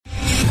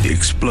The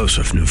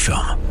explosive new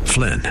film,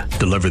 Flynn,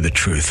 deliver the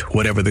truth,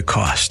 whatever the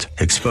cost,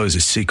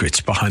 exposes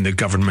secrets behind the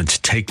government's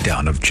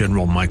takedown of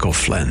General Michael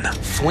Flynn.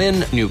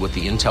 Flynn knew what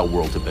the intel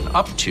world had been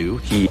up to.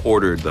 He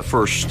ordered the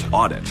first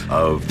audit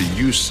of the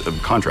use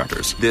of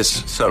contractors.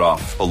 This set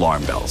off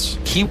alarm bells.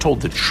 He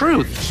told the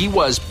truth. He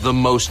was the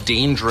most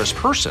dangerous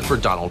person for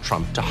Donald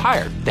Trump to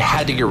hire. They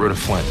had to get rid of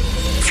Flynn.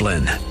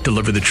 Flynn,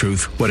 deliver the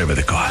truth, whatever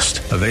the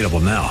cost. Available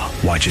now.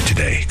 Watch it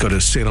today. Go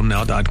to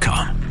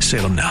salemnow.com.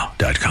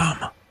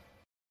 salemnow.com.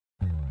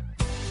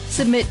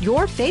 Submit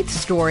your faith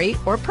story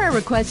or prayer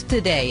request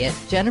today at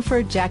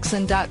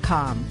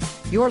jenniferjackson.com.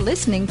 You're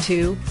listening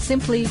to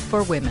Simply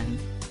for Women.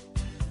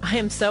 I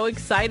am so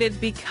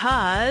excited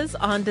because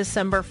on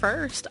December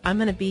 1st, I'm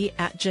going to be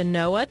at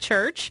Genoa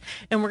Church,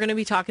 and we're going to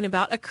be talking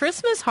about a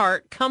Christmas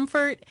heart,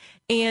 comfort,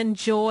 and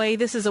joy.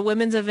 This is a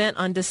women's event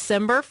on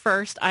December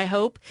 1st. I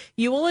hope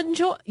you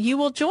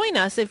will join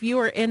us. If you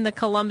are in the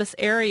Columbus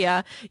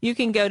area, you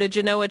can go to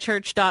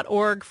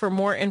genoachurch.org for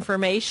more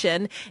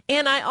information.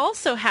 And I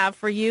also have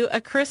for you a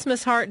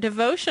Christmas heart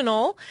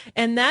devotional,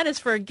 and that is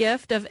for a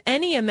gift of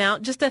any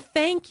amount, just a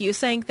thank you,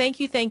 saying thank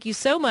you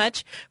so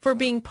much for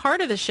being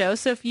part of the show.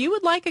 So if you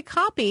would like a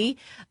copy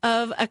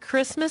of a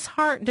Christmas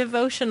heart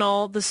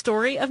devotional, The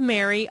Story of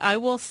Mary, I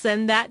will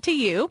send that to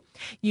you.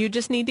 You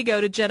just need to go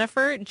to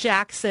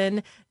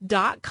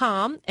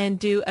jenniferjackson.com and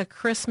do a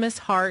Christmas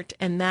heart,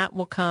 and that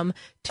will come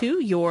to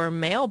your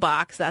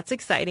mailbox. That's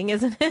exciting,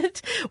 isn't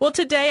it? Well,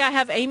 today I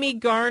have Amy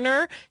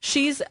Garner.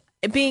 She's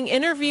being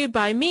interviewed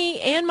by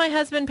me and my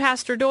husband,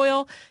 Pastor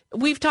Doyle.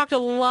 We've talked a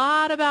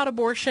lot about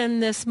abortion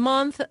this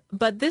month,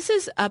 but this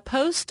is a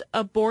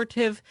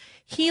post-abortive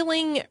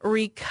healing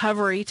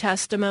recovery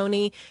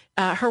testimony.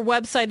 Her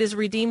website is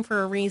Redeemed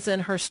for a Reason.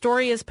 Her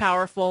story is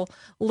powerful.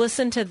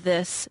 Listen to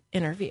this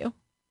interview.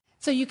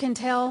 So you can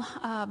tell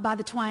by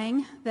the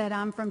twang that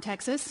I'm from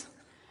Texas.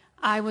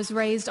 I was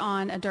raised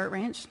on a dirt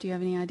ranch. Do you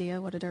have any idea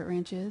what a dirt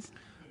ranch is?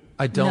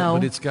 I don't, No.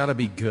 but it's got to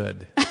be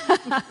good.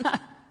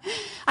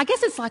 I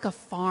guess it's like a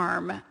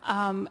farm.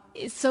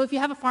 So if you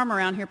have a farm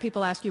around here,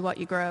 people ask you what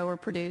you grow or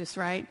produce,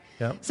 right?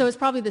 Yep. So it's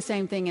probably the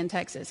same thing in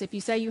Texas. If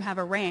you say you have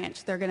a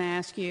ranch, they're going to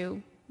ask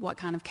you what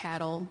kind of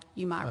cattle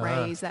you might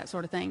raise, that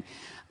sort of thing.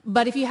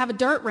 But if you have a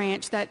dirt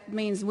ranch, that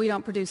means we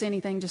don't produce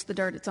anything, just the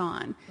dirt it's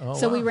on. Oh,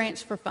 so we wow.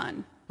 ranch for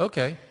fun.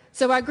 Okay.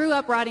 So I grew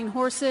up riding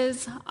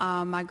horses.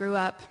 I grew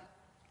up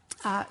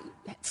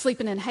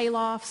sleeping in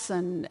haylofts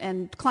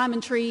and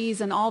climbing trees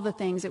and all the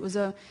things. It was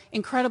an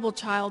incredible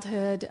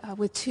childhood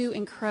with two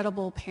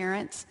incredible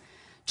parents.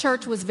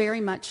 Church was very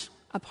much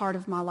a part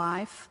of my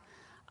life.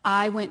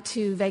 I went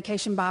to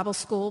vacation Bible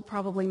school,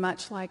 probably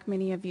much like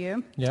many of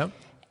you. Yep.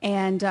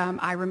 And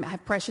I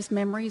have precious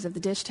memories of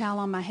the dish towel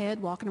on my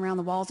head, walking around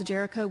the walls of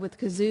Jericho with a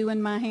kazoo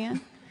in my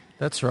hand.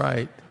 That's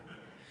right.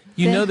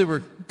 You know there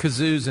were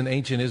kazoos in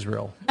ancient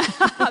Israel.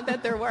 I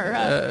bet there were.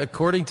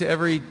 According to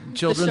every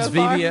children's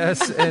shofar.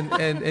 VBS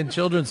and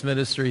children's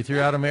ministry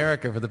throughout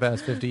America for the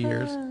past 50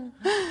 years.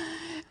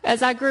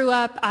 As I grew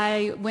up,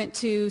 I went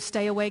to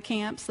stay-away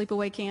camp,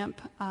 sleep-away camp,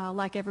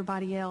 like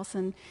everybody else.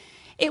 And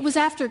it was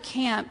after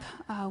camp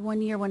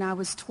one year when I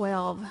was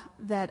 12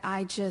 that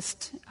I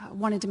just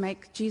wanted to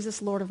make Jesus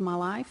Lord of my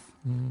life,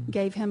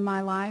 gave him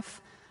my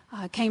life.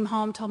 Came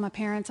home, told my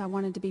parents I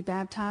wanted to be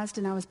baptized,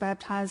 and I was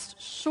baptized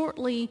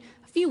shortly,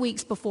 a few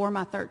weeks before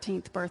my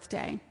 13th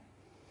birthday.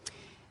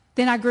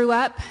 Then I grew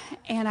up,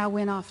 and I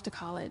went off to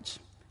college.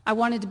 I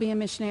wanted to be a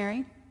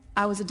missionary.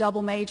 I was a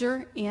double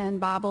major in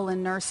Bible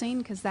and nursing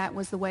because that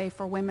was the way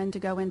for women to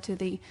go into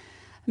the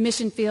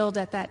mission field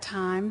at that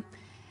time.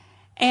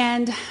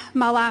 And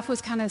my life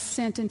was kind of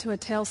sent into a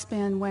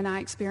tailspin when I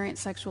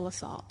experienced sexual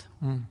assault.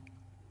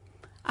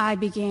 I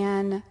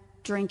began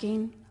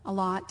drinking a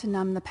lot to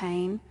numb the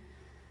pain.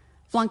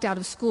 Flunked out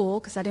of school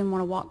because I didn't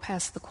want to walk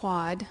past the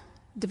quad,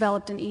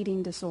 developed an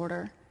eating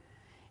disorder,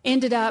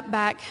 ended up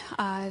back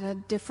at a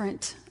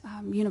different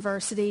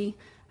university,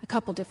 a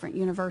couple different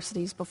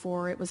universities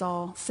before it was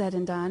all said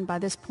and done. By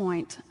this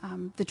point,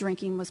 the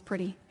drinking was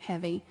pretty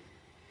heavy.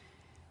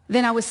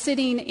 Then I was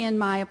sitting in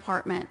my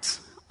apartment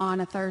on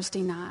a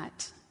Thursday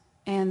night,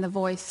 and the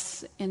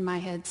voice in my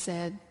head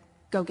said,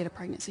 "Go get a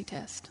pregnancy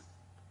test."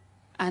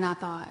 And I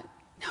thought,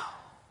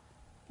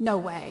 no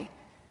way.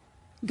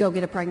 Go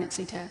get a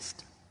pregnancy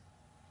test.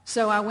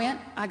 So I went,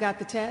 I got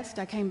the test,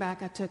 I came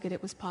back, I took it,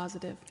 it was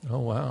positive. Oh,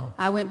 wow.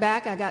 I went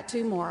back, I got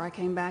 2 more, I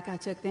came back, I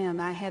took them.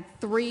 I had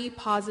 3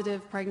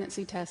 positive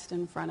pregnancy tests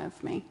in front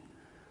of me.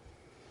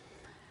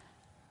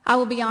 I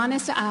will be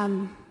honest,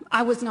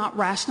 I was not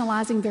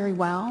rationalizing very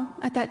well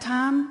at that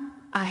time.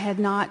 I had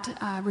not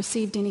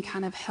received any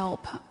kind of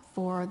help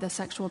for the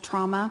sexual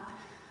trauma.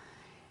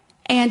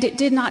 And it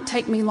did not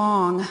take me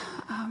long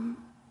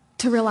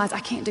to realize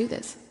I can't do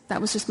this. That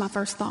was just my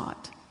first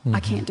thought. I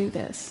can't do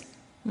this.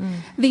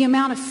 The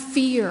amount of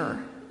fear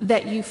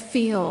that you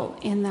feel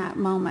in that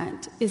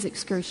moment is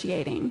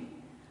excruciating.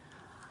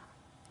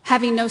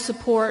 Having no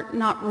support,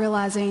 not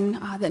realizing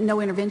that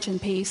no intervention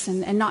piece,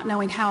 and not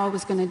knowing how I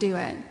was going to do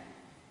it.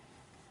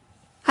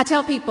 I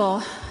tell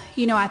people,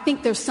 I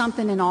think there's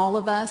something in all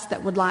of us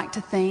that would like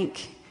to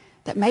think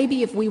that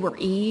maybe if we were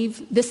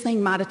Eve, this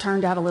thing might have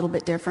turned out a little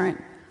bit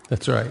different.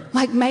 That's right.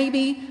 Like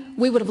maybe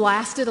we would have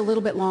lasted a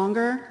little bit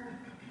longer,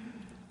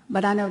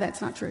 but I know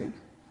that's not true.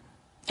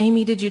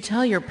 Amy, did you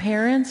tell your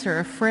parents or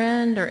a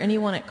friend or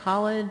anyone at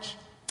college?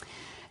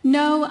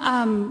 No,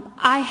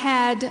 I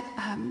had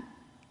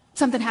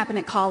something happen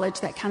at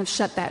college that kind of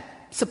shut that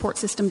support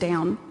system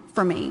down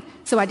for me.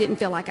 So I didn't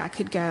feel like I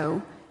could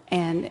go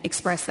and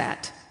express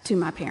that to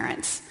my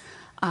parents.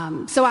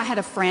 So I had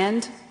a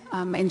friend,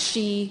 and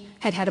she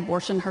had had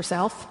abortion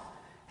herself.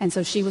 And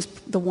so she was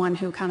the one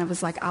who kind of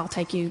was like, I'll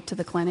take you to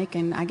the clinic.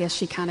 And I guess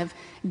she kind of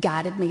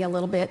guided me a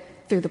little bit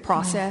through the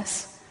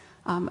process.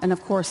 And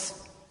of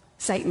course,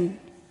 Satan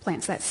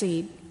plants that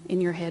seed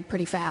in your head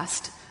pretty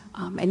fast.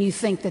 And you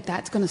think that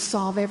that's going to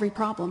solve every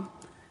problem,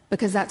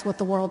 because that's what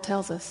the world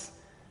tells us,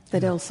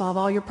 that it'll solve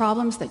all your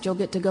problems, that you'll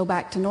get to go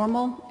back to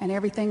normal, and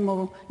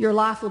your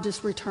life will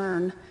just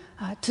return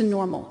to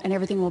normal, and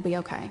everything will be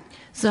okay.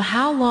 So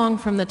how long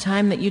from the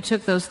time that you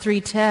took those 3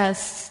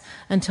 tests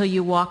until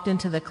you walked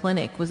into the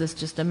clinic? Was this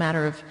just a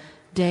matter of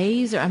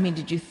days? Or, I mean,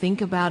 did you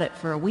think about it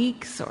for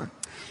weeks? Or?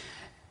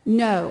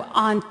 No.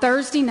 On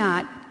Thursday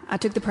night, I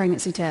took the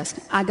pregnancy test.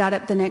 I got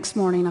up the next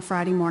morning, a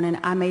Friday morning.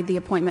 I made the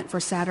appointment for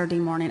Saturday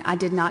morning. I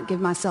did not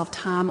give myself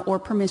time or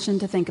permission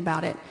to think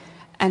about it,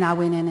 and I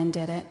went in and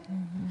did it.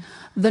 Mm-hmm.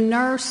 The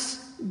nurse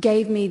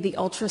gave me the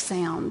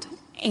ultrasound,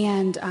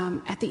 and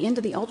at the end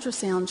of the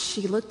ultrasound,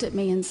 she looked at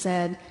me and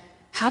said,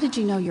 "How did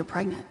you know you're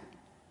pregnant?"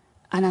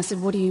 And I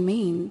said, "What do you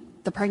mean?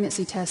 The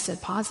pregnancy test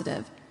said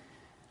positive."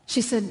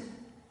 She said,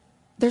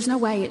 "There's no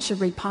way it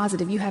should read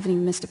positive. You haven't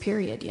even missed a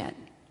period yet."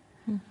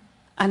 Mm-hmm.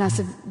 And I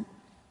said,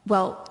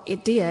 "Well,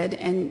 it did."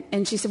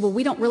 And she said, "Well,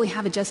 we don't really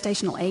have a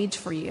gestational age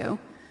for you."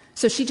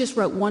 So she just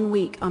wrote 1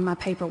 week on my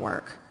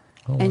paperwork.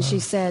 Oh, and wow. She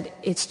said,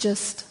 "It's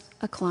just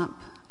a clump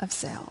of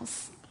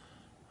cells."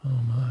 Oh,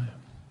 my.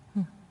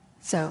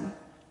 So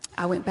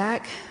I went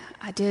back,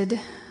 I did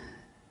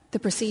the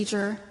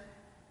procedure,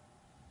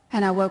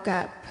 and I woke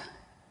up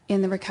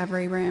in the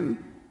recovery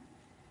room.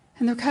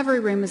 And the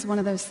recovery room is one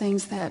of those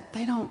things that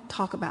they don't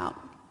talk about.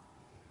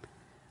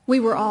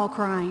 We were all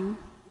crying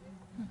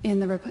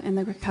in the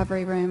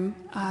recovery room.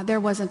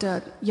 There wasn't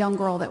a young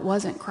girl that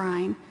wasn't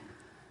crying.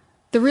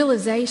 The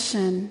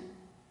realization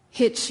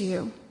hits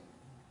you,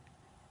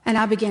 and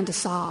I began to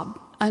sob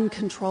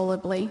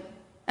uncontrollably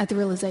at the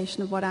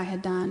realization of what I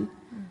had done.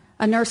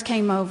 A nurse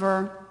came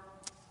over,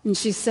 and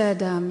she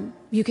said,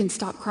 "You can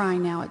stop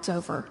crying now, it's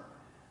over."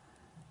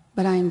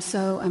 But I am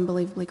so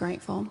unbelievably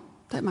grateful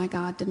that my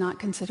God did not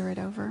consider it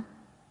over.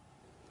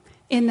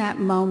 In that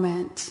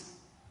moment,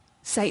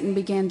 Satan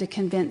began to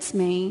convince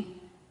me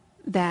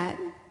that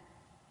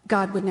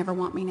God would never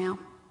want me now,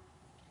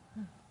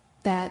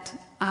 that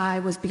I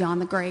was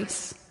beyond the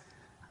grace,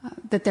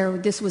 that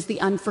this was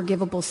the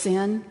unforgivable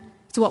sin.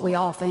 It's what we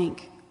all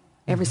think.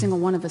 Every single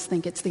one of us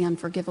think it's the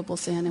unforgivable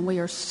sin, and we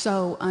are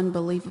so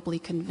unbelievably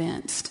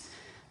convinced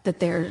that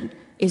there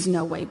is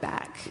no way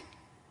back.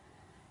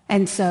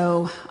 And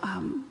so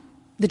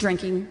the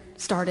drinking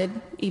started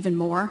even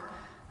more.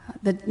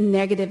 The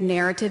negative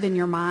narrative in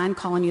your mind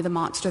calling you the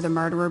monster, the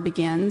murderer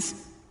begins.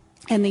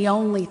 And the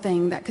only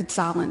thing that could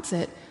silence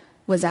it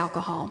was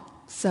alcohol.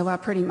 So I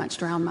pretty much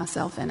drowned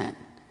myself in it.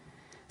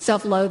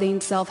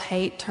 Self-loathing,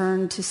 self-hate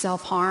turned to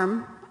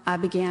self-harm. I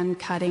began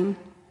cutting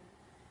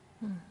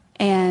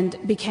and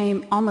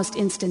became almost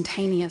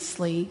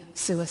instantaneously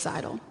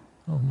suicidal.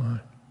 Oh, my.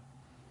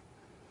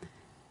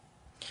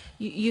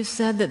 You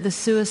said that the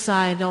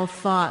suicidal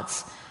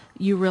thoughts,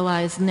 you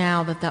realize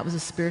now that was a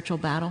spiritual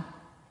battle?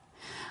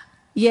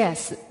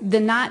 Yes. The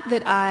night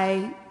that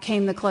I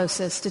came the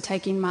closest to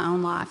taking my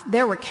own life,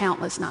 there were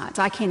countless nights.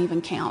 I can't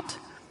even count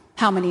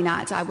how many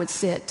nights I would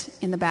sit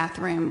in the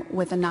bathroom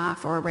with a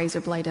knife or a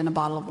razor blade and a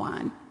bottle of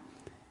wine.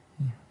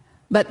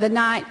 But the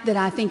night that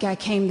I think I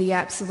came the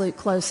absolute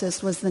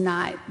closest was the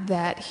night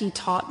that he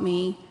taught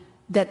me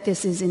that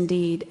this is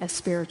indeed a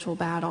spiritual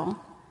battle.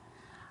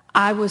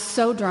 I was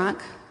so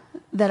drunk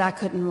that I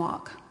couldn't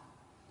walk.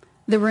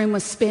 The room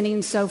was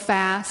spinning so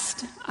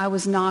fast. I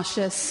was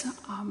nauseous.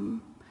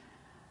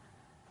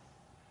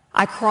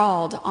 I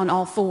crawled on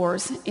all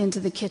fours into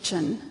the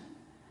kitchen,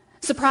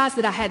 surprised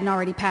that I hadn't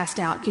already passed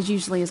out, because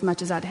usually as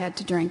much as I'd had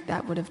to drink,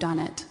 that would have done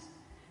it.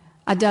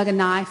 I dug a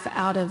knife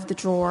out of the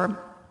drawer,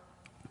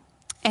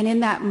 and in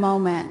that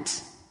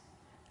moment,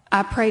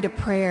 I prayed a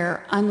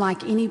prayer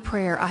unlike any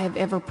prayer I have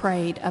ever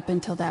prayed up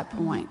until that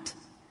point.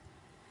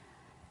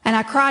 And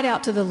I cried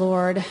out to the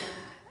Lord,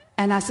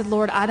 and I said,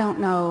 "Lord, I don't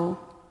know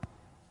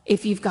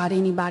if you've got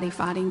anybody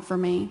fighting for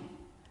me,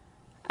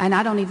 and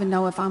I don't even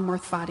know if I'm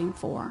worth fighting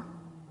for.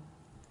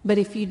 But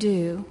if you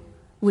do,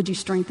 would you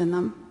strengthen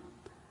them?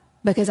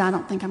 Because I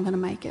don't think I'm going to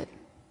make it,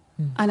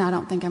 and I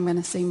don't think I'm going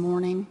to see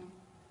morning."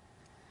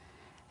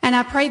 And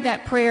I prayed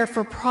that prayer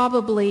for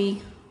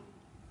probably,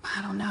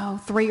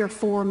 3 or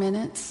 4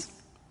 minutes,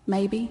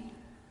 maybe,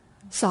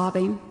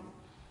 sobbing.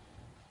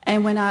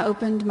 And when I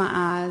opened my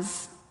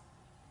eyes,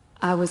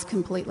 I was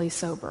completely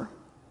sober.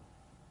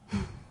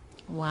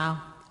 Wow.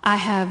 I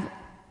have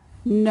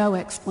no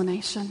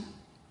explanation,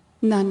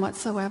 none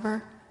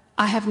whatsoever.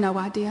 I have no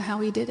idea how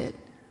he did it.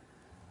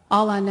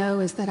 All I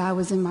know is that I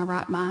was in my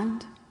right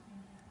mind,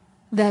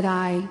 that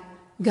I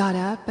got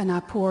up and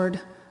I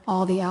poured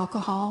all the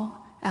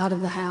alcohol out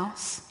of the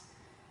house.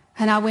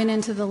 And I went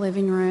into the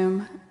living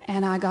room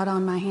and I got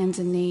on my hands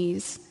and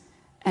knees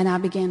and I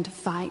began to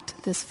fight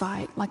this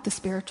fight like the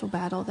spiritual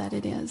battle that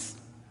it is.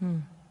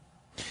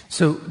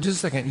 So just a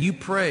second, you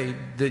prayed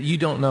that you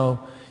don't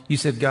know, you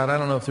said, God, I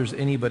don't know if there's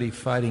anybody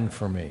fighting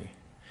for me.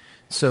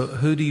 So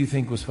who do you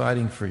think was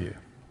fighting for you?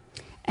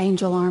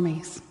 Angel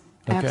armies,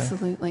 Okay.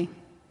 absolutely.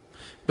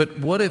 But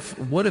what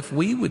if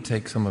we would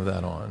take some of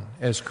that on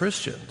as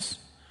Christians?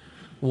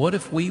 What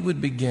if we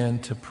would begin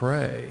to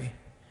pray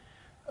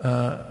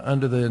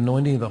under the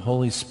anointing of the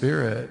Holy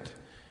Spirit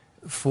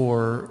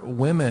for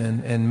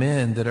women and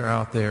men that are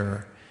out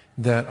there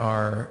that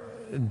are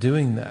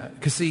doing that?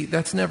 Because see,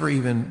 that's never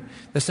even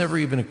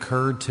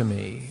occurred to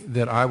me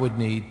that I would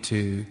need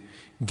to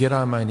get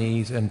on my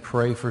knees and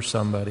pray for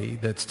somebody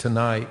that's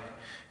tonight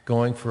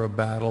going for a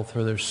battle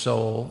for their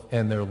soul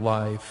and their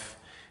life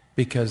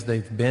because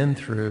they've been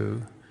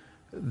through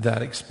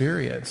that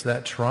experience,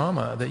 that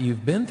trauma that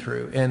you've been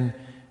through. And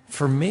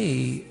for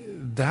me,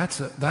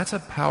 that's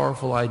a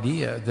powerful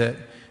idea that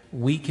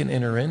we can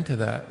enter into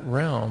that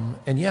realm.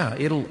 And yeah,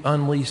 it'll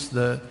unleash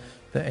the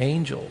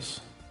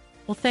angels.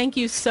 Well, thank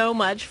you so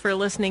much for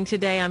listening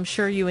today. I'm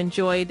sure you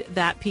enjoyed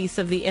that piece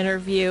of the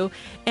interview.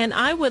 And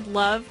I would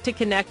love to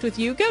connect with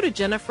you. Go to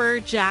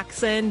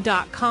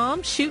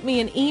jenniferjackson.com, shoot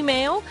me an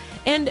email,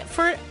 and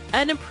for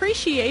an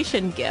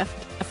appreciation gift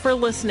for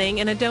listening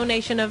and a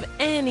donation of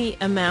any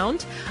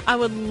amount, I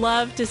would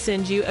love to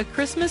send you A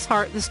Christmas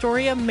Heart, the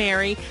story of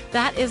Mary.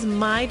 That is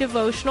my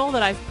devotional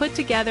that I've put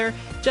together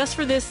just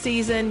for this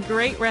season.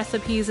 Great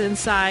recipes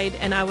inside,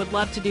 and I would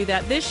love to do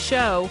that. This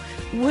show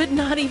would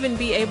not even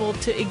be able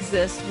to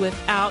exist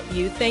without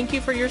you. Thank you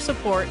for your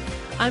support.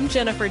 I'm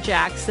Jennifer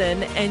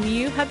Jackson, and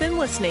you have been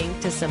listening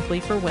to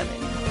Simply for Women.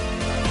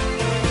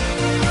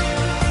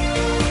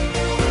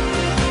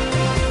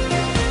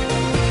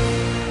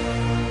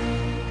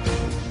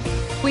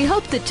 We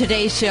hope that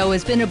today's show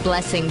has been a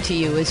blessing to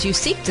you as you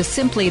seek to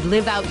simply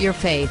live out your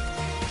faith.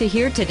 To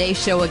hear today's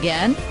show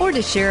again or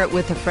to share it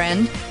with a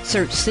friend,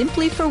 search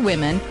Simply for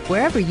Women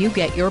wherever you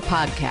get your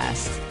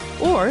podcasts.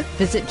 Or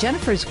visit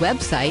Jennifer's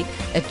website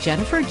at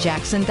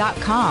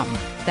jenniferjackson.com.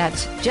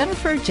 That's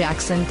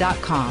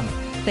jenniferjackson.com.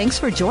 Thanks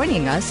for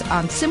joining us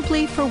on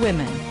Simply for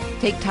Women.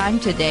 Take time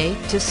today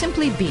to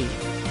simply be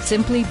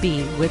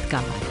with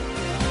God.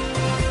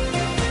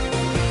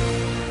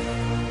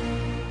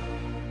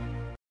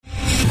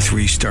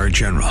 Three-star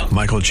General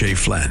Michael J.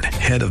 Flynn,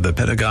 head of the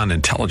Pentagon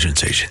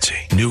Intelligence Agency,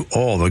 knew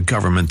all the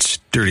government's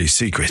dirty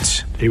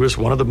secrets. He was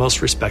one of the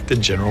most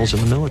respected generals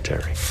in the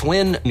military.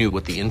 Flynn knew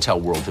what the intel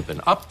world had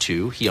been up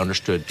to. He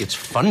understood its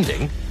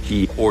funding.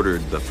 He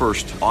ordered the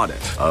first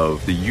audit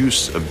of the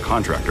use of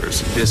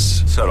contractors.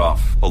 This set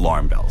off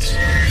alarm bells.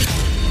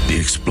 The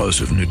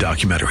explosive new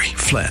documentary,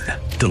 Flynn,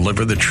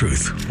 Deliver the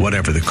Truth,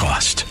 Whatever the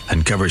Cost,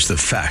 uncovers the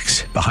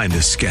facts behind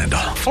this scandal.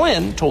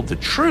 Flynn told the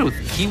truth.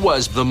 He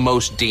was the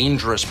most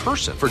dangerous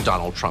person for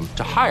Donald Trump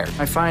to hire.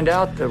 I find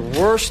out the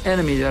worst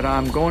enemy that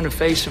I'm going to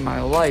face in my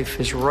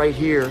life is right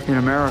here in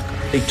America.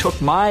 They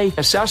took my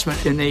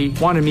assessment and they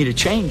wanted me to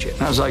change it.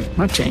 And I was like, I'm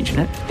not changing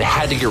it. They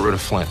had to get rid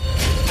of Flynn.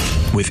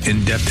 With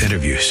in-depth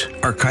interviews,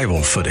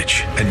 archival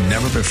footage, and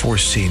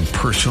never-before-seen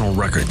personal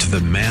records of the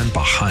man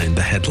behind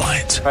the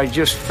headlines. I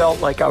just felt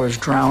like I was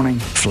drowning.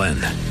 Flynn,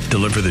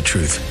 Deliver the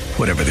Truth,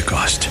 Whatever the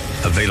Cost.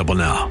 Available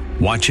now.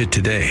 Watch it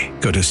today.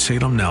 Go to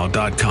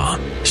salemnow.com.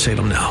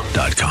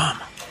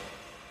 salemnow.com.